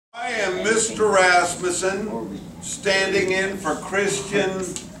I am Mr. Rasmussen, standing in for Christian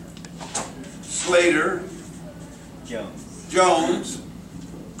Slater Jones,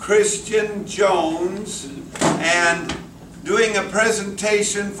 Christian Jones, and doing a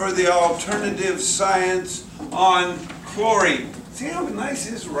presentation for the alternative science on chlorine. See how nice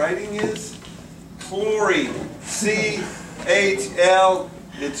his writing is? Chlorine, C-H-L,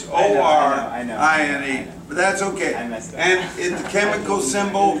 it's O-R-I-N-E. But that's okay. And the chemical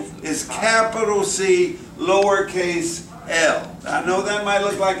symbol is capital C, lowercase l. I know that might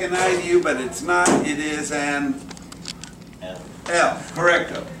look like an I-U, but it's not. It is an L.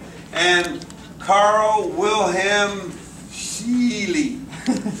 Correcto. And Carl Wilhelm Scheele.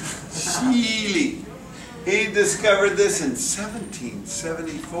 He discovered this in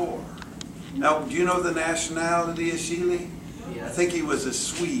 1774. Now, do you know the nationality of Scheele? Yeah. I think he was a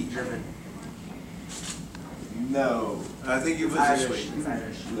Swede. German. No, I think he was Irish. a Swede.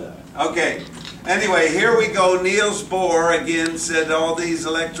 Irish. Okay. Anyway, here we go. Niels Bohr again said all these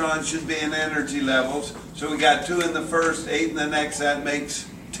electrons should be in energy levels. So we got 2 in the first, 8 in the next. That makes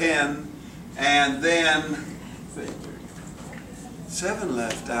 10, and then 7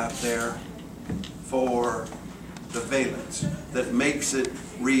 left out there for the valence that makes it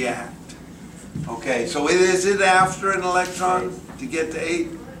react. Okay, so is it after an electron to get to 8?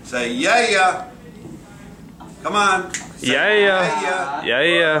 Say yeah. Come on.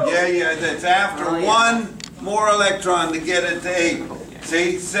 Yeah. That's after 1 more electron to get it to 8.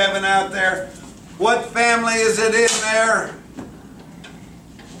 See, 7 out there. What family is it in there?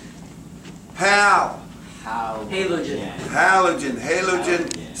 Halogen.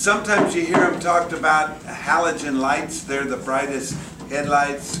 Halogen. Sometimes you hear them talked about halogen lights. They're the brightest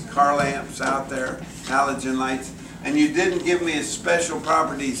headlights, car lamps out there, halogen lights. And you didn't give me its special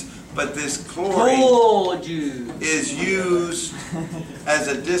properties, but this chlorine is used as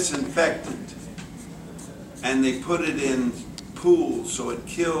a disinfectant. And they put it in pools so it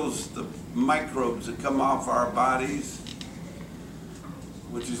kills the microbes that come off our bodies.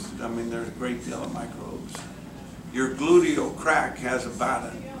 Which is, I mean, there's a great deal of microbes. Your gluteal crack has about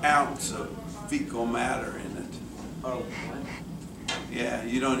an ounce of fecal matter in it. Oh. Yeah,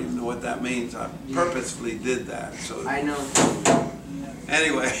 you don't even know what that means. I purposefully did that. So I know.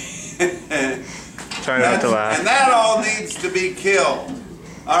 Anyway. Try not to laugh. And that all needs to be killed.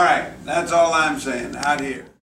 All right, that's all I'm saying out here.